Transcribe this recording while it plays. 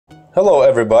Hello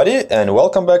everybody and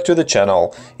welcome back to the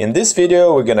channel. In this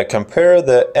video we're gonna compare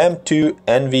the M.2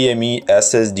 NVMe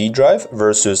SSD drive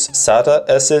versus SATA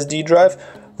SSD drive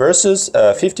versus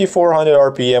a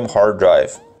 5400 RPM hard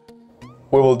drive.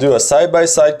 We will do a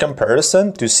side-by-side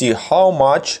comparison to see how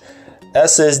much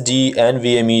SSD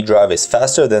NVMe drive is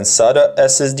faster than SATA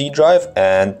SSD drive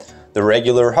and the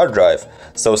regular hard drive.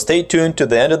 So stay tuned to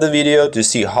the end of the video to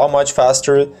see how much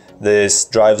faster these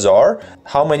drives are,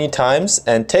 how many times,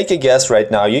 and take a guess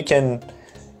right now. You can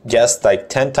guess like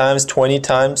 10 times, 20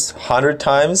 times, 100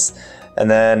 times, and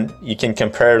then you can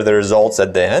compare the results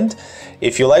at the end.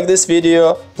 If you like this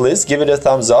video, please give it a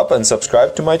thumbs up and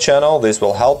subscribe to my channel. This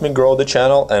will help me grow the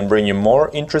channel and bring you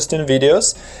more interesting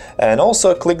videos. And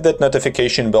also click that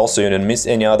notification bell so you don't miss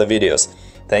any other videos.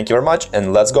 Thank you very much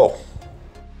and let's go.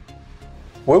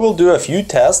 We will do a few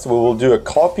tests. We will do a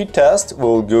copy test,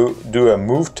 we'll do a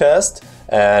move test,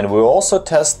 and we'll also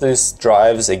test these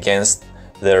drives against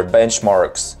their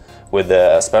benchmarks with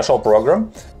a special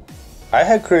program. I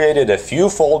have created a few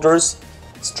folders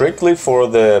strictly for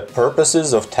the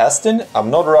purposes of testing. I'm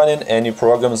not running any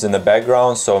programs in the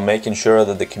background, so making sure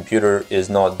that the computer is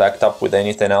not backed up with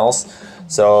anything else.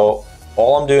 So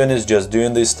all I'm doing is just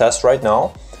doing this test right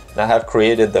now. And I have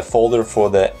created the folder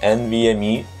for the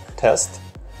NVMe test.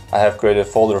 I have created a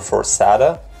folder for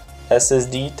SATA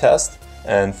SSD test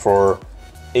and for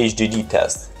HDD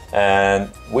test. And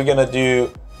we're gonna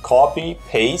do copy,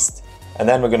 paste, and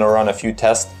then we're gonna run a few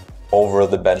tests over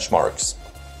the benchmarks.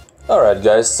 Alright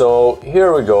guys, so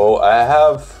here we go. I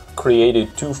have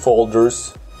created two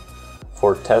folders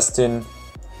for testing.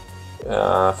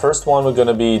 First one we're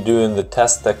gonna be doing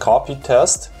the copy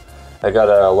test. I got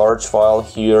a large file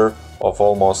here of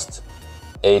almost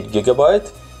 8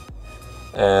 GB.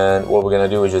 And what we're gonna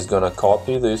do is just gonna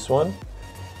copy this one,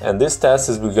 and this test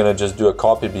is we're gonna just do a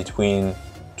copy between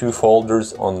two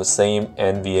folders on the same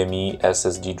NVMe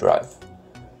SSD drive.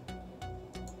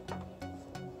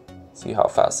 See how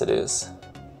fast it is.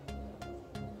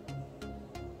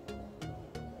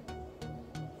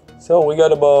 So we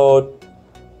got about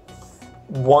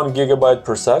 1 GB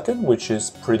per second, which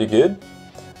is pretty good.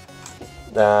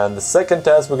 And the second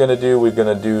test we're gonna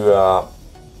do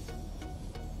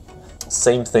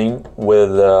same thing with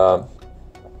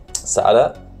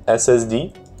SATA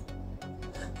SSD.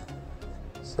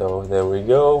 So there we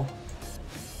go.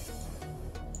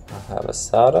 I have a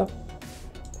SATA.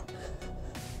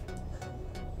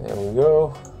 There we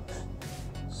go.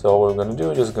 So what we're gonna do,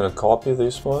 we're just gonna copy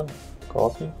this one,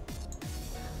 copy,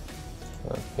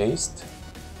 and paste.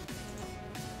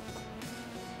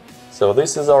 So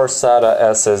this is our SATA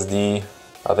SSD.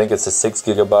 I think it's a 6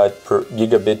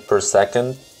 gigabit per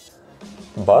second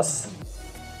bus.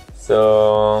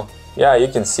 So yeah, you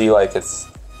can see like it's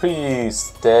pretty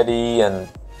steady and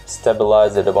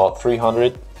stabilized at about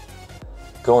 300,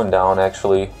 going down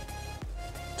actually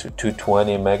to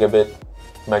 220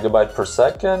 megabyte per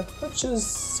second, which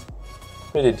is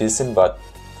pretty decent, but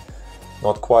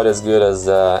not quite as good as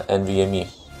NVMe.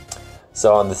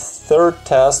 So on the third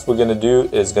test we're gonna do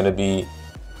is gonna be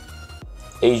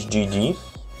HDD.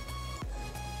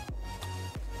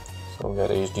 So we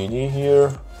got HDD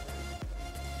here.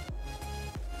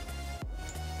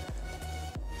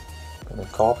 Gonna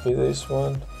copy this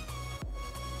one.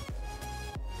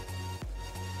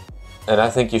 And I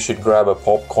think you should grab a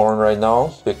popcorn right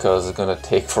now because it's gonna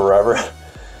take forever.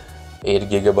 8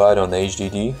 GB on the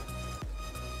HDD.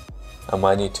 I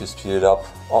might need to speed it up.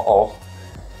 Uh-oh.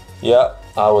 Yeah,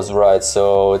 I was right.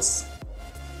 So it's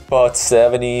about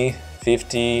 70,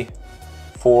 50,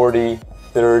 40,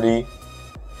 30.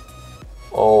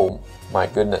 Oh my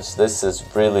goodness, this is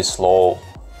really slow.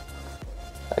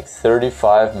 Like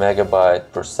 35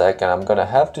 megabyte per second. I'm gonna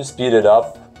have to speed it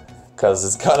up because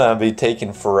it's gonna be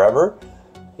taking forever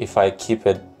if I keep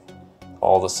it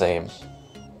all the same.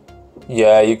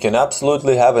 Yeah, you can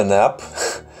absolutely have a nap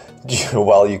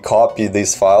while you copy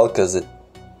this file because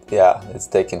it's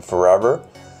taking forever.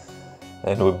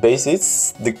 And we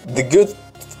basically, the good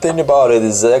thing about it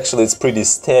is actually it's pretty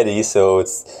steady, so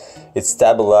it's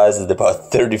stabilized at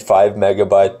about 35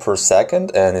 megabyte per second,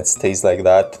 and it stays like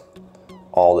that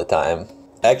all the time.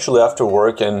 Actually, after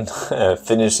work and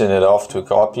finishing it off to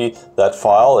copy that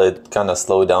file, it kind of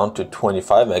slowed down to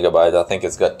 25 megabytes. I think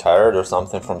it's got tired or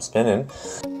something from spinning.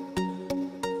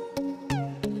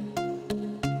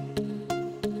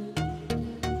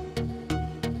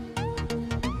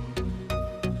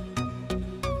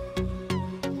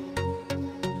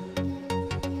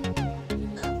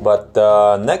 But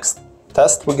next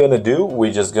test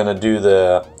we're just gonna do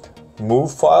the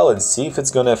move file and see if it's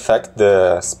gonna affect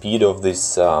the speed of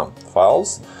these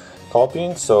files.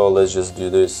 copying, so let's just do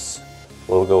this.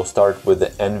 We'll go start with the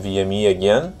NVMe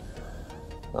again.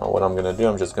 Now what I'm gonna do,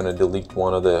 I'm just gonna delete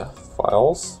one of the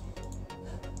files.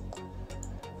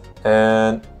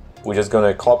 And we're just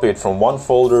gonna copy it from one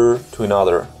folder to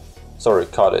another. Sorry,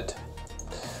 cut it.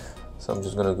 So I'm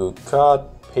just gonna go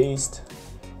cut, paste.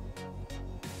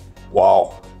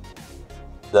 Wow,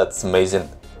 that's amazing.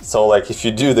 So like if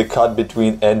you do the cut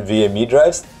between NVMe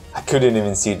drives, I couldn't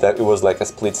even see that. It was like a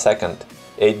split second.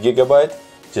 8 GB,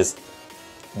 just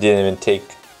didn't even take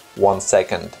 1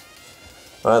 second.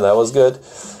 Alright, that was good.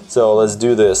 So let's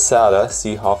do the SATA,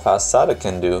 see how fast SATA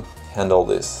can handle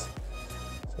this.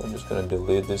 So I'm just gonna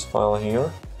delete this file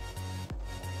here.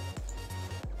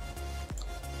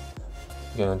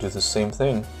 I'm gonna do the same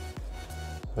thing.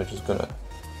 So I'm just gonna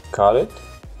cut it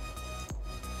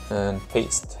and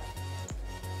paste.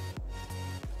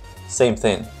 Same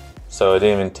thing. So it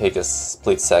didn't even take a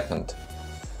split second.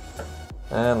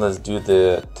 And let's do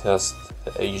the test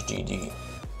HDD.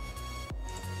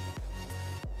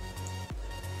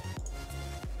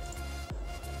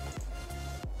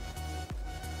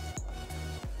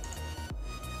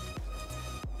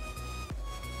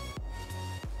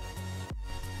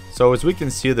 So as we can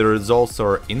see, the results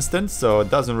are instant, so it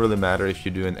doesn't really matter if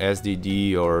you do an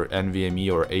SSD or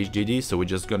NVMe or HDD, so we're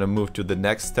just gonna move to the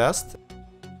next test.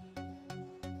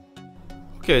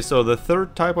 Okay, so the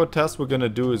third type of test we're gonna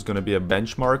do is gonna be a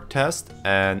benchmark test,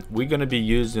 and we're gonna be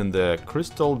using the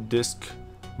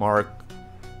CrystalMark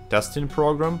testing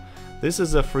program. This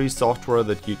is a free software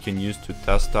that you can use to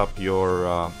test up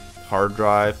your hard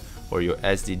drive or your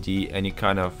SSD, any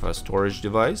kind of storage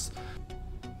device.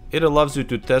 It allows you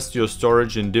to test your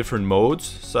storage in different modes,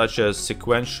 such as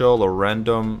sequential or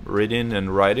random reading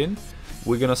and writing.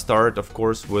 We're gonna start, of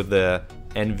course, with the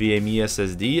NVMe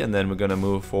SSD, and then we're gonna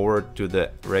move forward to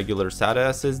the regular SATA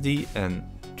SSD and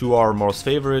to our most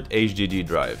favorite HDD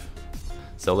drive.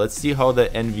 So let's see how the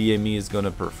NVMe is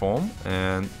gonna perform,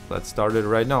 and let's start it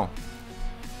right now.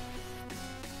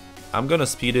 I'm gonna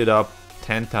speed it up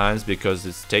 10 times because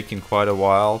it's taking quite a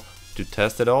while to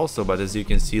test it also, but as you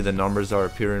can see, the numbers are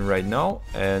appearing right now,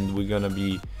 and we're gonna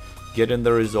be getting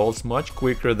the results much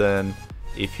quicker than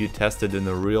if you tested in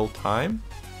the real time.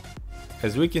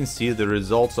 As we can see, the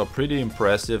results are pretty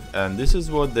impressive, and this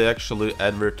is what they actually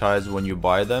advertise when you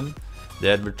buy them. They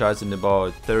advertise in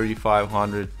about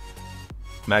 3500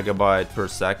 megabyte per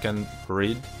second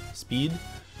read speed,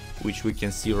 which we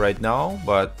can see right now,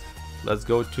 but let's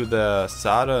go to the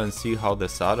SATA and see how the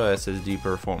SATA SSD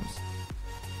performs.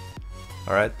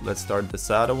 Alright, let's start the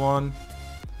SATA one.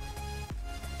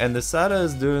 And the SATA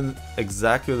is doing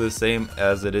exactly the same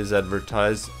as it is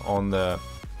advertised on the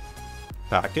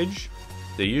package.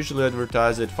 They usually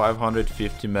advertise at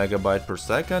 550 megabyte per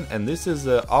second, and this is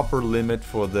the upper limit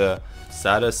for the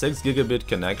SATA 6 gigabit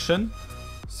connection.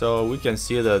 So we can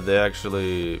see that they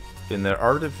actually, in their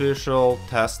artificial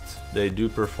test, they do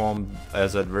perform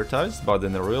as advertised, but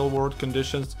in the real world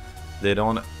conditions, they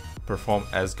don't perform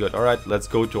as good. Alright, let's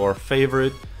go to our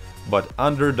favorite but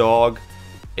underdog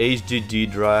HDD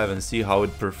drive and see how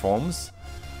it performs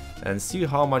and see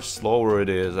how much slower it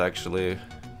is. Actually,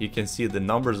 you can see the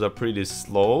numbers are pretty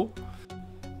slow.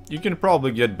 You can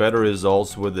probably get better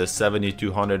results with the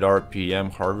 7200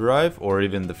 RPM hard drive, or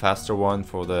even the faster one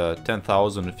for the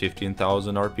 10,000 and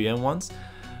 15,000 RPM ones.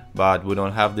 But we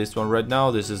don't have this one right now.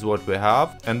 This is what we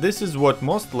have, and this is what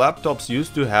most laptops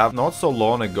used to have not so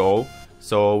long ago.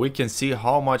 So we can see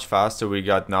how much faster we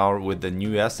got now with the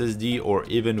new SSD, or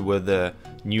even with the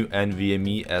new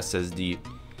NVMe SSD.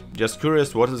 Just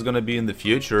curious what is gonna be in the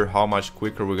future, how much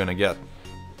quicker we're gonna get.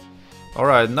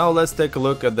 Alright, now let's take a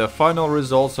look at the final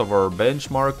results of our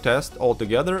benchmark test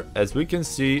altogether. As we can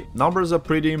see, numbers are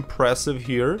pretty impressive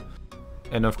here.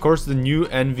 And of course the new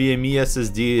NVMe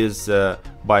SSD is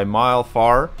by mile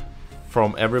far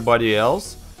from everybody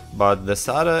else. But the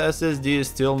SATA SSD is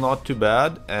still not too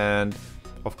bad, and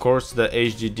of course the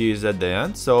HDD is at the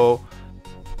end. So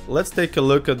let's take a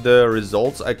look at the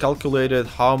results. I calculated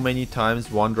how many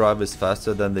times one drive is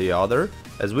faster than the other.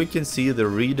 As we can see, the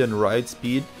read and write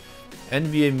speed,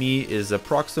 NVMe is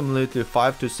approximately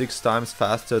 5 to 6 times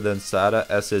faster than SATA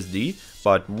SSD,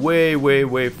 but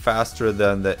way faster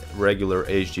than the regular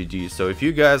HDD. So if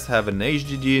you guys have an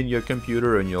HDD in your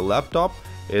computer and your laptop,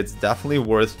 it's definitely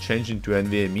worth changing to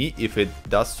NVMe if it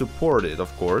does support it,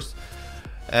 of course.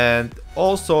 And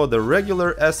also the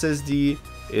regular SSD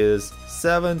is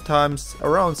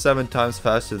around 7 times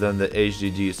faster than the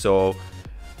HDD. So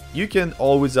you can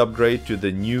always upgrade to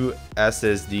the new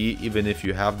SSD even if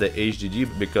you have the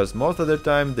HDD, because most of the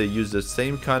time they use the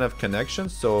same kind of connection,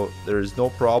 so there is no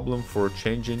problem for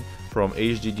changing from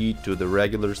HDD to the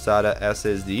regular SATA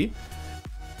SSD.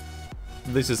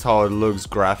 This is how it looks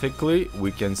graphically.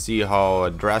 We can see how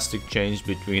a drastic change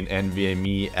between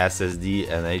NVMe SSD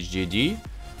and HDD.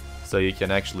 So you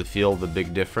can actually feel the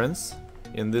big difference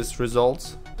in these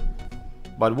results.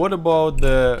 But what about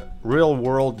the real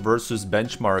world versus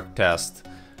benchmark test?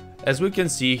 As we can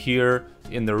see here,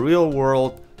 in the real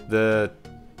world, the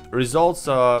results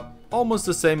are almost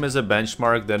the same as a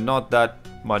benchmark. They're not that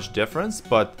much difference,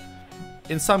 but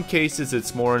in some cases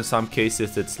it's more, in some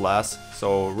cases it's less.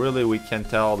 So really we can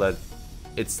tell that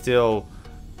it's still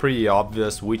pretty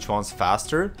obvious which one's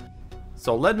faster.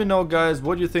 So let me know, guys,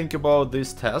 what you think about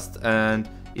this test, and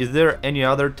is there any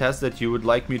other test that you would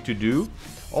like me to do?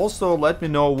 Also, let me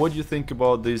know what you think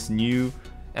about this new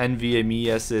NVMe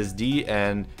SSD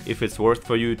and if it's worth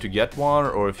for you to get one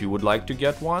or if you would like to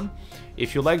get one.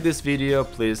 If you like this video,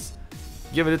 please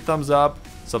give it a thumbs up,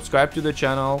 subscribe to the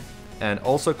channel, and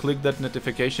also click that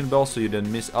notification bell so you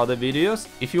don't miss other videos.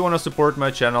 If you want to support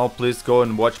my channel, please go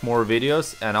and watch more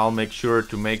videos, and I'll make sure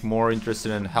to make more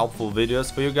interesting and helpful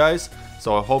videos for you guys.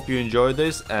 So I hope you enjoyed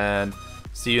this, and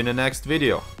see you in the next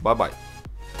video. Bye bye.